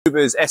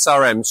Vuba's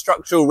SRM,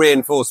 structural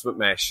reinforcement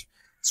mesh.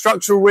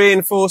 Structural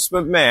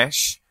reinforcement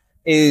mesh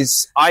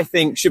is, I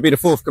think, should be the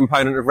fourth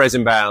component of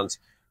resin bound.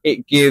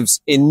 It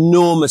gives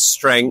enormous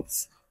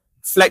strength,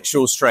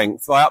 flexural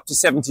strength by up to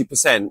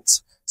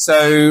 70%.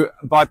 So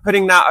by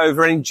putting that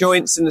over any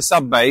joints in the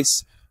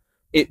subbase,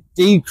 it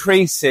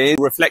decreases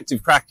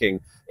reflective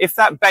cracking. If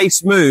that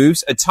base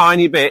moves a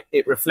tiny bit,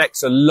 it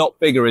reflects a lot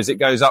bigger as it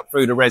goes up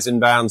through the resin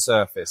bound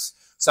surface.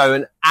 So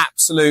an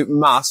absolute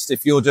must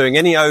if you're doing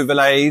any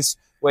overlays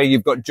where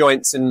you've got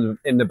joints in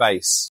the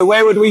base. So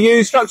where would we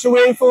use structural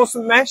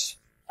reinforcement mesh?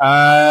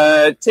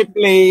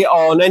 Typically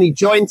on any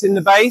joint in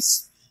the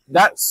base.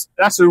 That's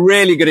a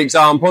really good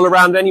example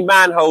around any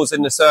manholes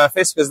in the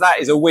surface, because that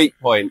is a weak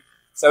point.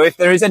 So if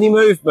there is any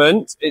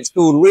movement, it's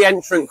called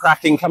re-entrant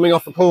cracking coming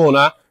off a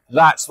corner.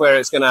 That's where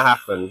it's going to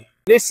happen.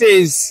 This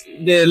is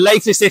the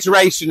latest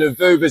iteration of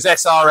Vuba's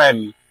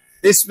SRM.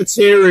 This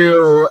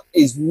material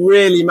is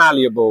really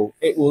malleable.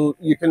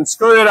 You can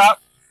screw it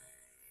up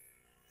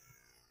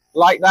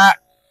like that,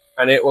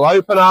 and it will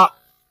open up,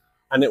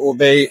 and it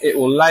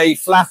will lay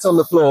flat on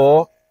the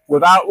floor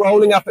without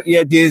rolling up at the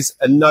edges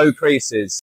and no creases.